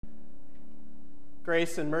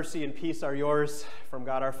Grace and mercy and peace are yours from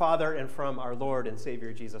God our Father and from our Lord and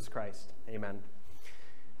Savior Jesus Christ. Amen.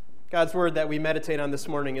 God's word that we meditate on this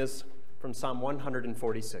morning is from Psalm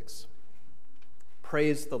 146.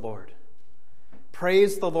 Praise the Lord.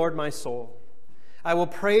 Praise the Lord, my soul. I will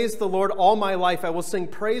praise the Lord all my life. I will sing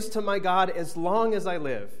praise to my God as long as I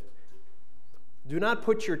live. Do not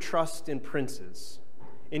put your trust in princes,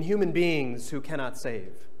 in human beings who cannot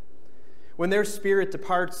save. When their spirit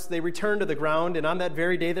departs, they return to the ground, and on that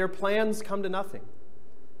very day their plans come to nothing.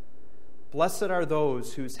 Blessed are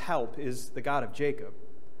those whose help is the God of Jacob,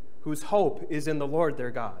 whose hope is in the Lord their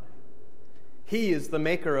God. He is the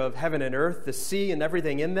maker of heaven and earth, the sea and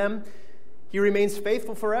everything in them. He remains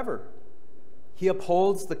faithful forever. He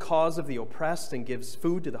upholds the cause of the oppressed and gives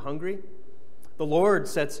food to the hungry. The Lord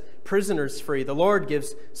sets prisoners free. The Lord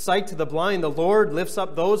gives sight to the blind. The Lord lifts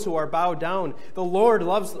up those who are bowed down. The Lord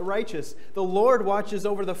loves the righteous. The Lord watches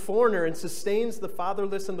over the foreigner and sustains the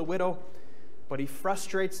fatherless and the widow, but he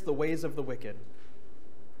frustrates the ways of the wicked.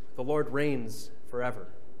 The Lord reigns forever.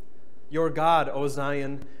 Your God, O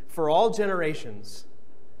Zion, for all generations,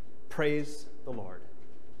 praise the Lord.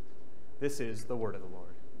 This is the word of the Lord.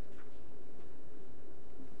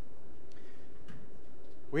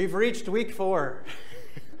 We've reached week 4,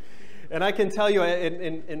 and I can tell you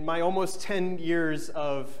in my almost 10 years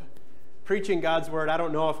of preaching God's word, I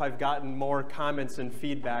don't know if I've gotten more comments and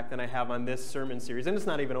feedback than I have on this sermon series, and it's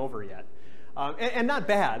not even over yet. And not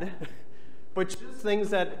bad, but just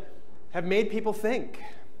things that have made people think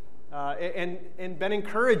and been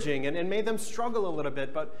encouraging and made them struggle a little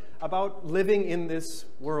bit, but about living in this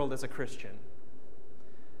world as a Christian.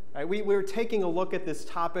 Right, we're taking a look at this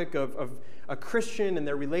topic of a Christian and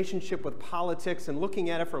their relationship with politics and looking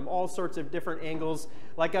at it from all sorts of different angles.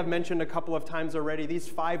 Like I've mentioned a couple of times already, these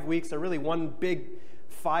 5 weeks are really one big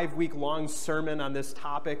 5-week-long sermon on this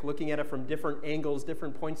topic, looking at it from different angles,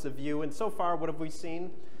 different points of view. And so far, what have we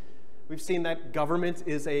seen? We've seen that government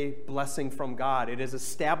is a blessing from God. It is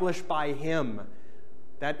established by Him.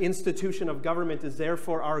 That institution of government is there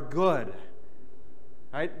for our good.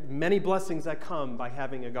 Right? Many blessings that come by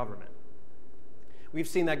having a government. We've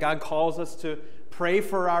seen that God calls us to pray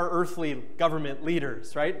for our earthly government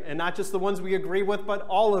leaders, right? And not just the ones we agree with, but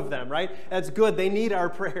all of them, right? That's good. They need our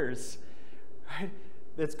prayers, right?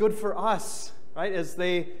 That's good for us, right? As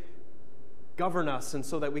they govern us and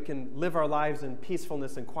so that we can live our lives in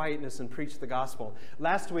peacefulness and quietness and preach the gospel.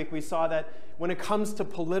 Last week we saw that when it comes to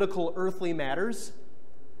political earthly matters,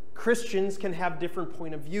 Christians can have different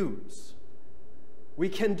point of views. We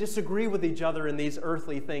can disagree with each other in these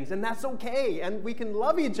earthly things, and that's okay. And we can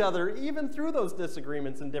love each other even through those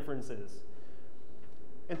disagreements and differences.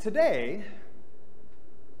 And today,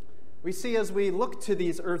 we see as we look to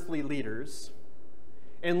these earthly leaders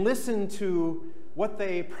and listen to what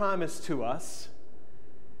they promise to us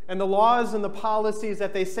and the laws and the policies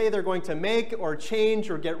that they say they're going to make or change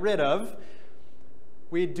or get rid of,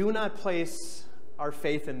 we do not place our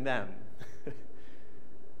faith in them.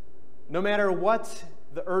 No matter what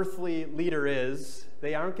the earthly leader is,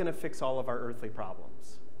 they aren't going to fix all of our earthly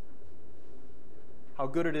problems. How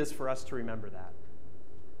good it is for us to remember that.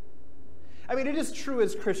 I mean, it is true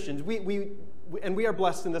as Christians, we are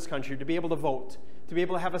blessed in this country to be able to vote, to be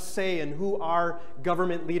able to have a say in who our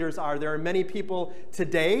government leaders are. There are many people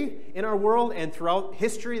today in our world and throughout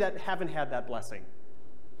history that haven't had that blessing.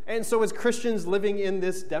 And so as Christians living in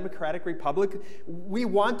this democratic republic, we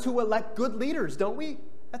want to elect good leaders, don't we?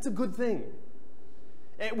 That's a good thing.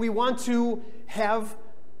 And we want to have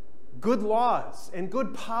good laws and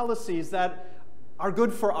good policies that are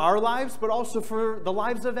good for our lives, but also for the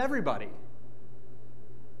lives of everybody.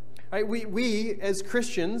 Right? We, as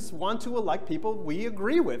Christians, want to elect people we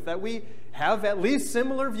agree with, that we have at least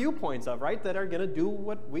similar viewpoints of, right? That are going to do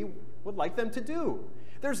what we would like them to do.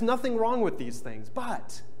 There's nothing wrong with these things,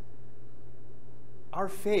 but our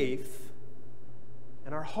faith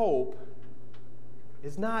and our hope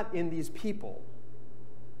is not in these people.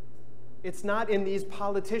 It's not in these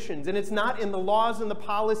politicians, and it's not in the laws and the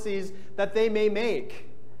policies that they may make.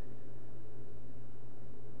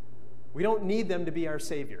 We don't need them to be our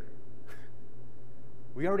Savior.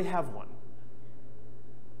 We already have one.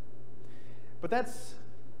 But that's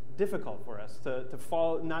difficult for us to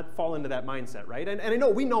not fall into that mindset, right? And I know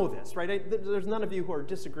we know this, right? There's none of you who are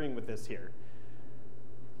disagreeing with this here.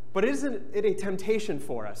 But isn't it a temptation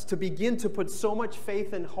for us to begin to put so much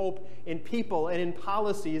faith and hope in people and in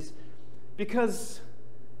policies because,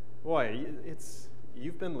 boy,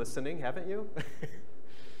 you've been listening, haven't you?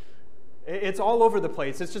 It's all over the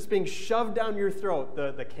place. It's just being shoved down your throat.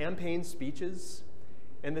 The campaign speeches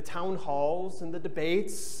and the town halls and the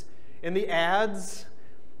debates and the ads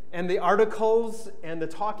and the articles and the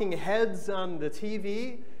talking heads on the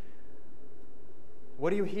TV, what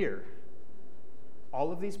do you hear?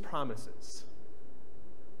 All of these promises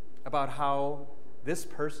about how this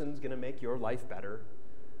person's going to make your life better,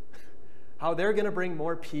 how they're going to bring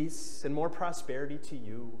more peace and more prosperity to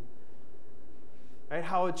you, right?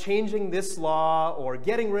 How changing this law or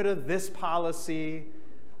getting rid of this policy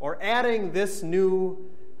or adding this new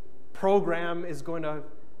program is going to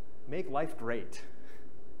make life great.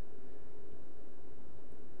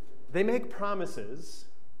 They make promises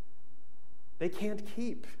they can't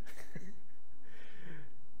keep.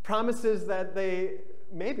 Promises that they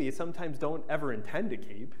maybe sometimes don't ever intend to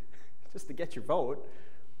keep, just to get your vote.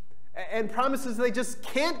 And promises they just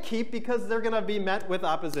can't keep because they're going to be met with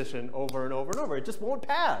opposition over and over and over. It just won't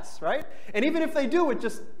pass, right? And even if they do,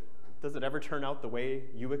 does it ever turn out the way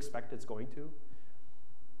you expect it's going to?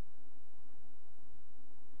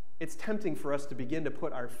 It's tempting for us to begin to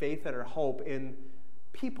put our faith and our hope in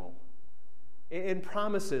people, in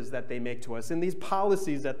promises that they make to us, in these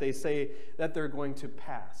policies that they say that they're going to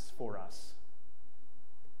pass for us.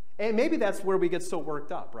 And maybe that's where we get so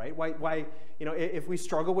worked up, right? Why if we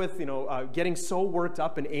struggle with, getting so worked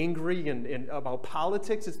up and angry and about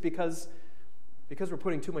politics, it's because we're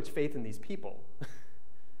putting too much faith in these people.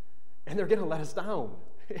 And they're going to let us down.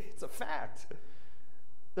 It's a fact.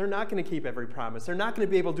 They're not going to keep every promise. They're not going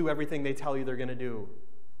to be able to do everything they tell you they're going to do.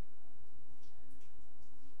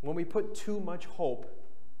 When we put too much hope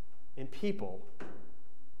in people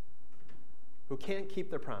who can't keep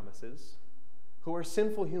their promises, who are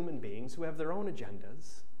sinful human beings, who have their own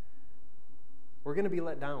agendas, we're going to be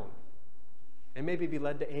let down and maybe be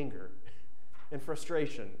led to anger and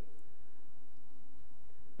frustration.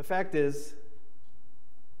 The fact is,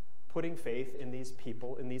 putting faith in these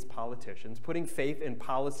people, in these politicians, putting faith in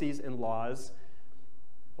policies and laws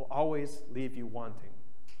will always leave you wanting.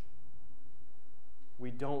 We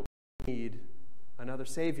don't need another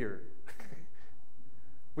Savior.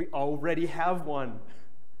 We already have one.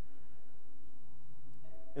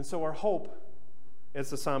 And so our hope, as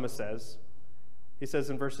the psalmist says, he says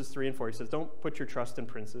in verses 3 and 4, he says, don't put your trust in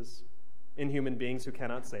princes, in human beings who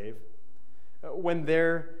cannot save. When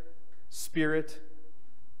their spirit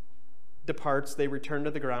departs, they return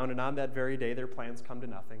to the ground, and on that very day their plans come to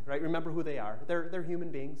nothing. Right? Remember who they are. They're human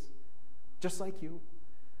beings, just like you.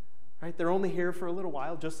 Right? They're only here for a little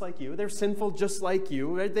while, just like you. They're sinful, just like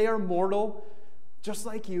you. Right? They are mortal, just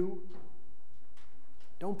like you.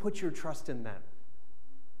 Don't put your trust in them.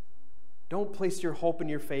 Don't place your hope and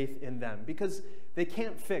your faith in them, because they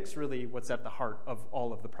can't fix really what's at the heart of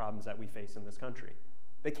all of the problems that we face in this country.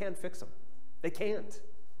 They can't fix them. They can't.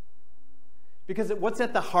 Because what's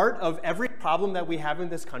at the heart of every problem that we have in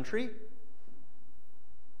this country,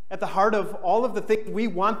 at the heart of all of the things we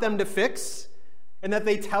want them to fix, and that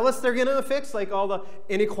they tell us they're going to fix, like all the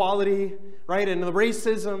inequality, right, and the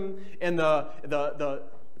racism, and the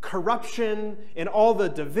corruption, and all the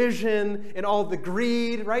division, and all the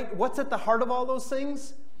greed, right? What's at the heart of all those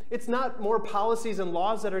things? It's not more policies and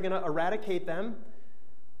laws that are going to eradicate them.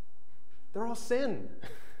 They're all sin.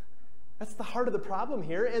 That's the heart of the problem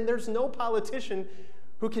here, and there's no politician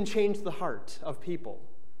who can change the heart of people.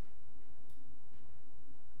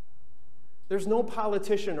 There's no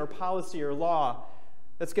politician or policy or law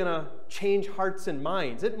that's going to change hearts and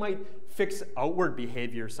minds. It might fix outward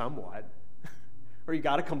behavior somewhat, or you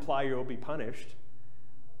got to comply or you'll be punished.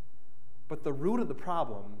 But the root of the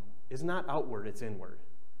problem is not outward, it's inward.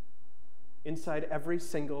 Inside every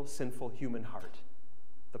single sinful human heart.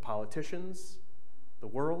 The politicians, the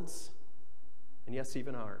world's, and yes,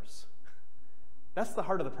 even ours. That's the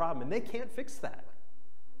heart of the problem, and they can't fix that.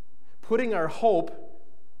 Putting our hope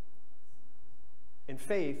and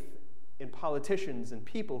faith in politicians and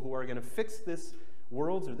people who are going to fix this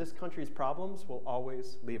world's or this country's problems will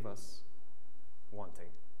always leave us wanting.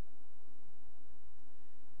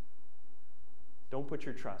 Don't put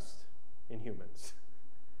your trust in humans.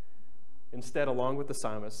 Instead, along with the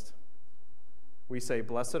psalmist, we say,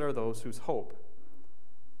 blessed are those whose hope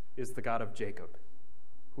is the God of Jacob,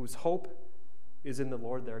 whose hope is in the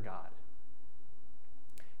Lord their God.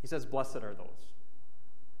 He says, blessed are those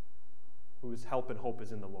whose help and hope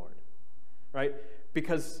is in the Lord, right?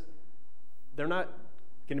 Because they're not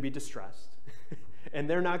going to be distressed, and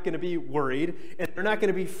they're not going to be worried, and they're not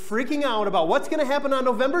going to be freaking out about what's going to happen on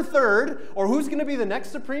November 3rd, or who's going to be the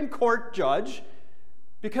next Supreme Court judge,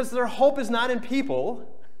 because their hope is not in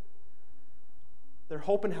people. Their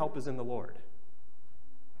hope and help is in the Lord.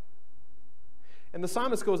 And the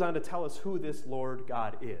psalmist goes on to tell us who this Lord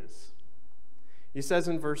God is. He says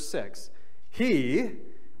in verse 6, He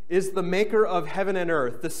is the maker of heaven and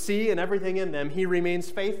earth, the sea and everything in them. He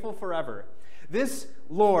remains faithful forever. This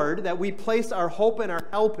Lord that we place our hope and our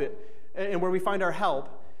help in, and where we find our help,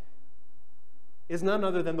 is none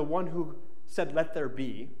other than the one who said, "Let there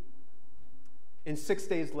be." And 6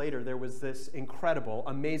 days later, there was this incredible,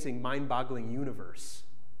 amazing, mind-boggling universe.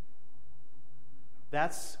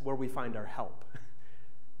 That's where we find our help.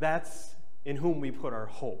 That's in whom we put our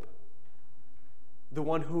hope. The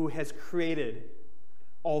one who has created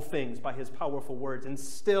all things by his powerful words and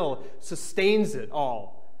still sustains it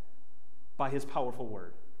all by his powerful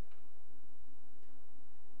word.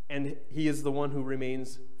 And he is the one who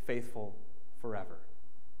remains faithful forever.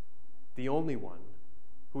 The only one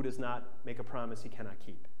who does not make a promise he cannot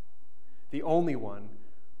keep. The only one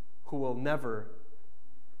who will never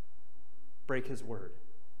break his word.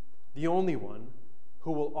 The only one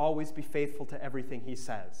who will always be faithful to everything he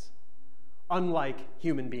says. Unlike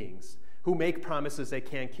human beings who make promises they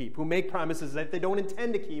can't keep, who make promises that they don't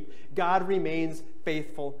intend to keep, God remains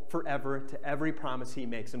faithful forever to every promise he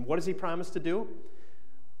makes. And what does he promise to do?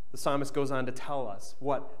 The psalmist goes on to tell us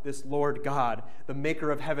what this Lord God, the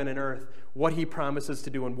maker of heaven and earth, what he promises to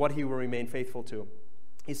do and what he will remain faithful to.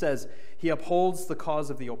 He says, he upholds the cause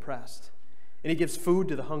of the oppressed, and he gives food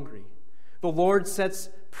to the hungry. The Lord sets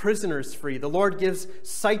prisoners free. The Lord gives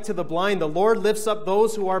sight to the blind. The Lord lifts up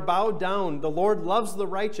those who are bowed down. The Lord loves the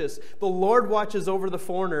righteous. The Lord watches over the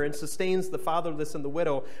foreigner and sustains the fatherless and the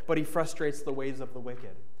widow, but he frustrates the ways of the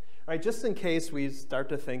wicked. All right, just in case we start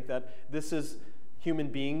to think that this is human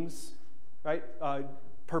beings, right?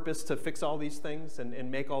 Purpose to fix all these things and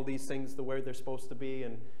make all these things the way they're supposed to be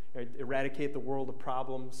and eradicate the world of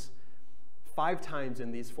problems. 5 times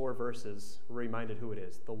in these 4 verses, we're reminded who it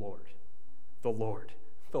is: the Lord. The Lord,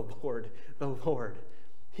 the Lord, the Lord.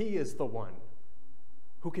 He is the one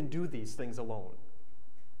who can do these things alone.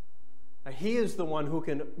 He is the one who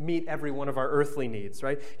can meet every one of our earthly needs,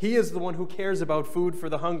 right? He is the one who cares about food for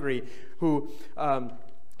the hungry,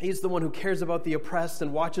 He's the one who cares about the oppressed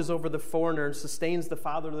and watches over the foreigner and sustains the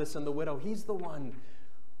fatherless and the widow. He's the one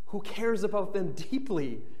who cares about them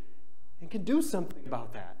deeply and can do something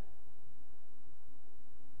about that.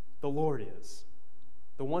 The Lord is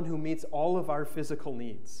the one who meets all of our physical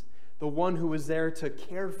needs, the one who is there to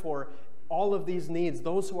care for all of these needs,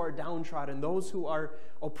 those who are downtrodden, those who are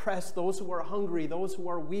oppressed, those who are hungry, those who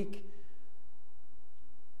are weak,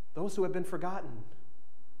 those who have been forgotten.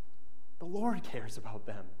 The Lord cares about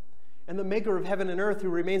them. And the maker of heaven and earth, who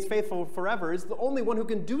remains faithful forever, is the only one who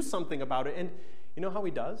can do something about it. And you know how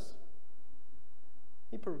he does?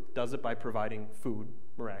 He does it by providing food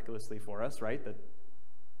miraculously for us, right? That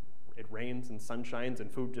it rains and sun shines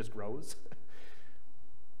and food just grows.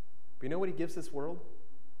 But you know what he gives this world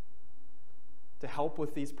to help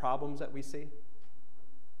with these problems that we see?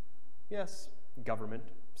 Yes, government,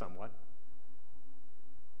 somewhat.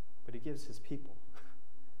 But he gives his people.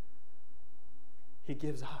 He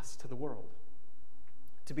gives us to the world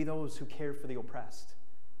to be those who care for the oppressed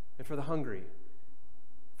and for the hungry,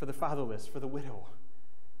 for the fatherless, for the widow.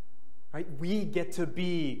 Right? We get to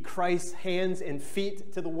be Christ's hands and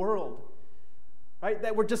feet to the world. Right?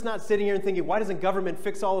 That we're just not sitting here and thinking, why doesn't government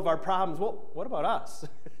fix all of our problems? Well, what about us?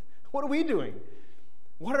 What are we doing?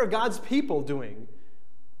 What are God's people doing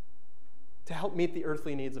to help meet the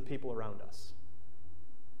earthly needs of people around us?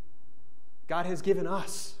 God has given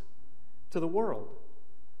us to the world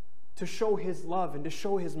to show his love and to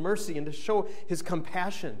show his mercy and to show his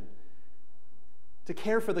compassion, to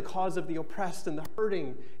care for the cause of the oppressed and the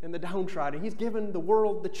hurting and the downtrodden. He's given the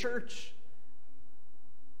world, the church,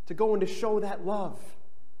 to go and to show that love.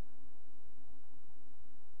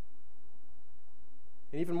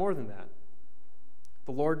 And even more than that,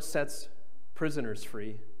 the Lord sets prisoners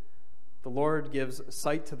free. The Lord gives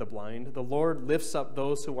sight to the blind. The Lord lifts up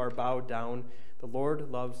those who are bowed down. The Lord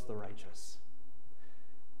loves the righteous.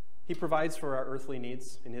 He provides for our earthly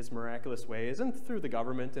needs in his miraculous ways and through the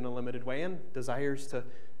government in a limited way, and desires to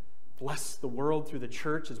bless the world through the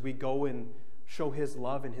church as we go and show his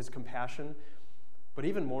love and his compassion. But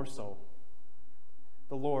even more so,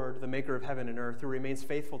 the Lord, the maker of heaven and earth, who remains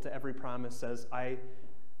faithful to every promise, says, I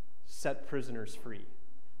set prisoners free.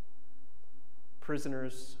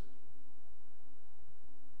 Prisoners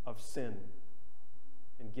of sin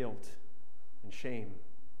and guilt and shame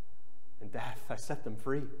and death. I set them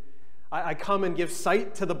free. I come and give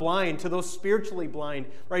sight to the blind, to those spiritually blind,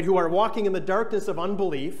 right, who are walking in the darkness of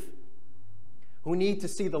unbelief, who need to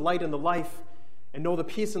see the light and the life and know the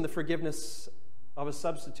peace and the forgiveness of a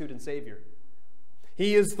substitute and Savior.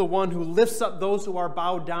 He is the one who lifts up those who are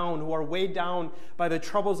bowed down, who are weighed down by the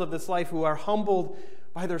troubles of this life, who are humbled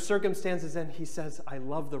by their circumstances, and he says, I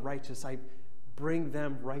love the righteous. I bring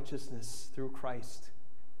them righteousness through Christ,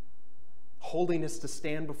 holiness to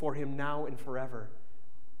stand before him now and forever.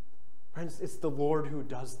 Friends, it's the Lord who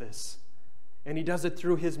does this. And he does it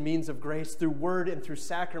through his means of grace, through word and through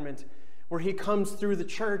sacrament, where he comes through the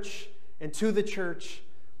church and to the church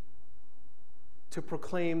to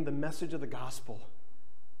proclaim the message of the gospel,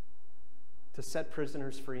 to set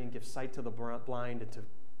prisoners free and give sight to the blind, and to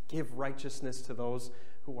give righteousness to those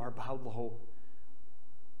who are bowed low.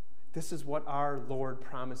 This is what our Lord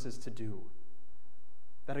promises to do,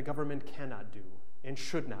 that a government cannot do and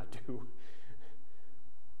should not do.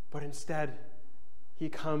 But instead, he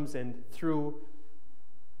comes and through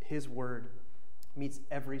his word meets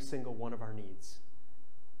every single one of our needs.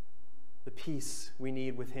 The peace we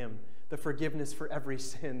need with him, the forgiveness for every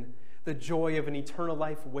sin, the joy of an eternal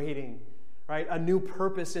life waiting, right? A new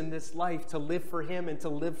purpose in this life to live for him and to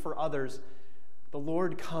live for others. The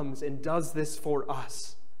Lord comes and does this for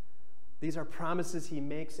us. These are promises he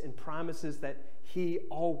makes and promises that he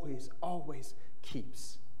always, always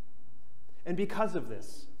keeps. And because of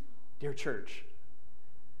this, dear church,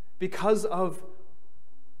 because of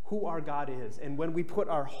who our God is, and when we put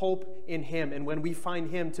our hope in him, and when we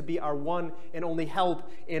find him to be our one and only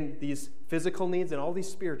help in these physical needs and all these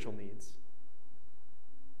spiritual needs,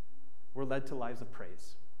 we're led to lives of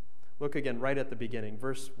praise. Look again right at the beginning,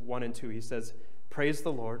 verse 1 and 2. He says, praise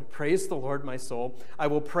the Lord, my soul. I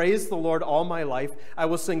will praise the Lord all my life. I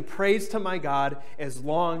will sing praise to my God as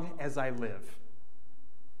long as I live.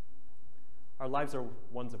 Our lives are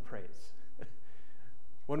ones of praise.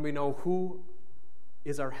 When we know who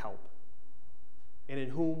is our help and in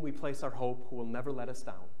whom we place our hope, who will never let us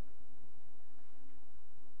down.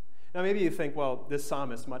 Now, maybe you think, well, this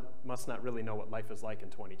psalmist must not really know what life is like in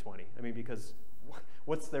 2020. I mean, because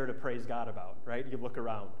what's there to praise God about, right? You look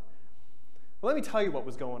around. Well, let me tell you what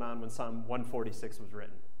was going on when Psalm 146 was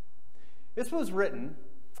written. This was written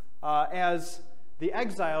as the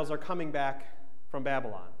exiles are coming back from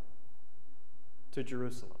Babylon to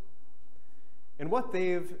Jerusalem. And what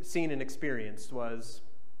they've seen and experienced was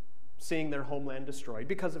seeing their homeland destroyed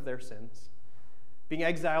because of their sins, being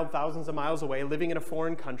exiled thousands of miles away, living in a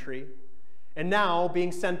foreign country, and now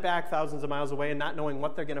being sent back thousands of miles away and not knowing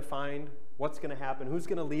what they're going to find, what's going to happen, who's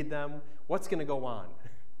going to lead them, what's going to go on.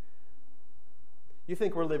 You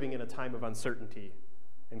think we're living in a time of uncertainty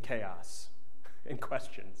and chaos and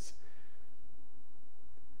questions.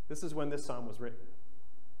 This is when this psalm was written.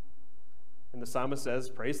 And the psalmist says,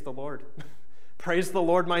 praise the Lord. Praise the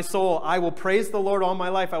Lord, my soul. I will praise the Lord all my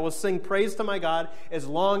life. I will sing praise to my God as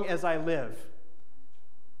long as I live.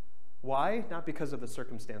 Why? Not because of the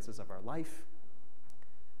circumstances of our life.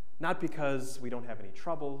 Not because we don't have any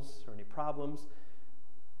troubles or any problems.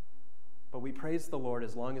 But we praise the Lord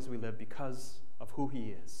as long as we live because of who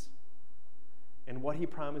he is and what he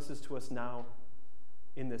promises to us now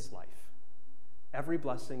in this life. Every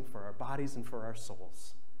blessing for our bodies and for our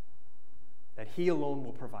souls, that he alone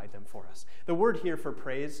will provide them for us. The word here for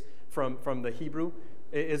praise from the Hebrew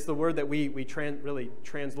is the word that we really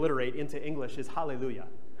transliterate into English is hallelujah.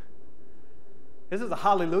 This is a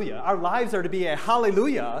hallelujah. Our lives are to be a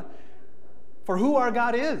hallelujah for who our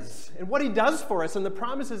God is and what he does for us and the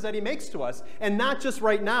promises that he makes to us. And not just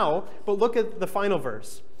right now, but look at the final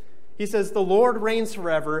verse. He says, the Lord reigns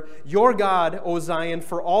forever. Your God, O Zion,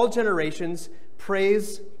 for all generations,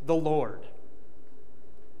 praise the Lord.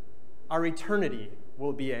 Our eternity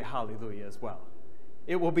will be a hallelujah as well.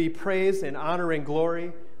 It will be praise and honor and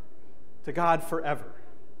glory to God forever.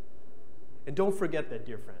 And don't forget that,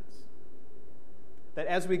 dear friends, that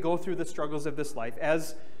as we go through the struggles of this life,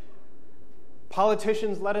 as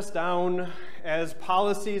politicians let us down, as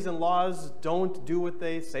policies and laws don't do what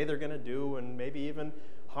they say they're going to do and maybe even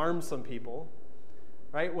harm some people,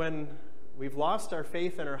 right? When we've lost our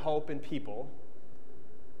faith and our hope in people,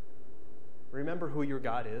 remember who your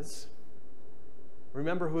God is.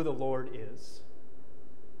 Remember who the Lord is,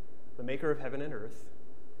 the maker of heaven and earth,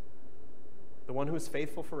 the one who is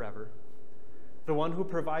faithful forever, the one who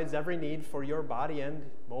provides every need for your body and,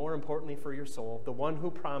 more importantly, for your soul, the one who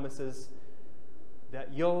promises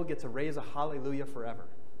that you'll get to raise a hallelujah forever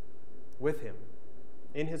with him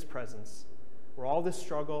in his presence, where all this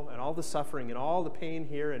struggle and all the suffering and all the pain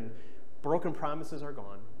here and broken promises are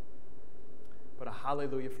gone, but a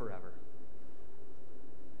hallelujah forever.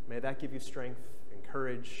 May that give you strength and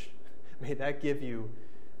courage. May that give you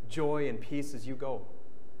joy and peace as you go.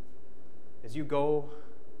 As you go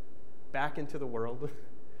back into the world,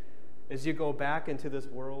 as you go back into this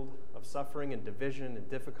world of suffering and division and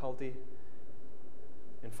difficulty,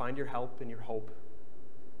 and find your help and your hope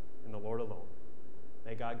in the Lord alone.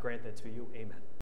 May God grant that to you. Amen.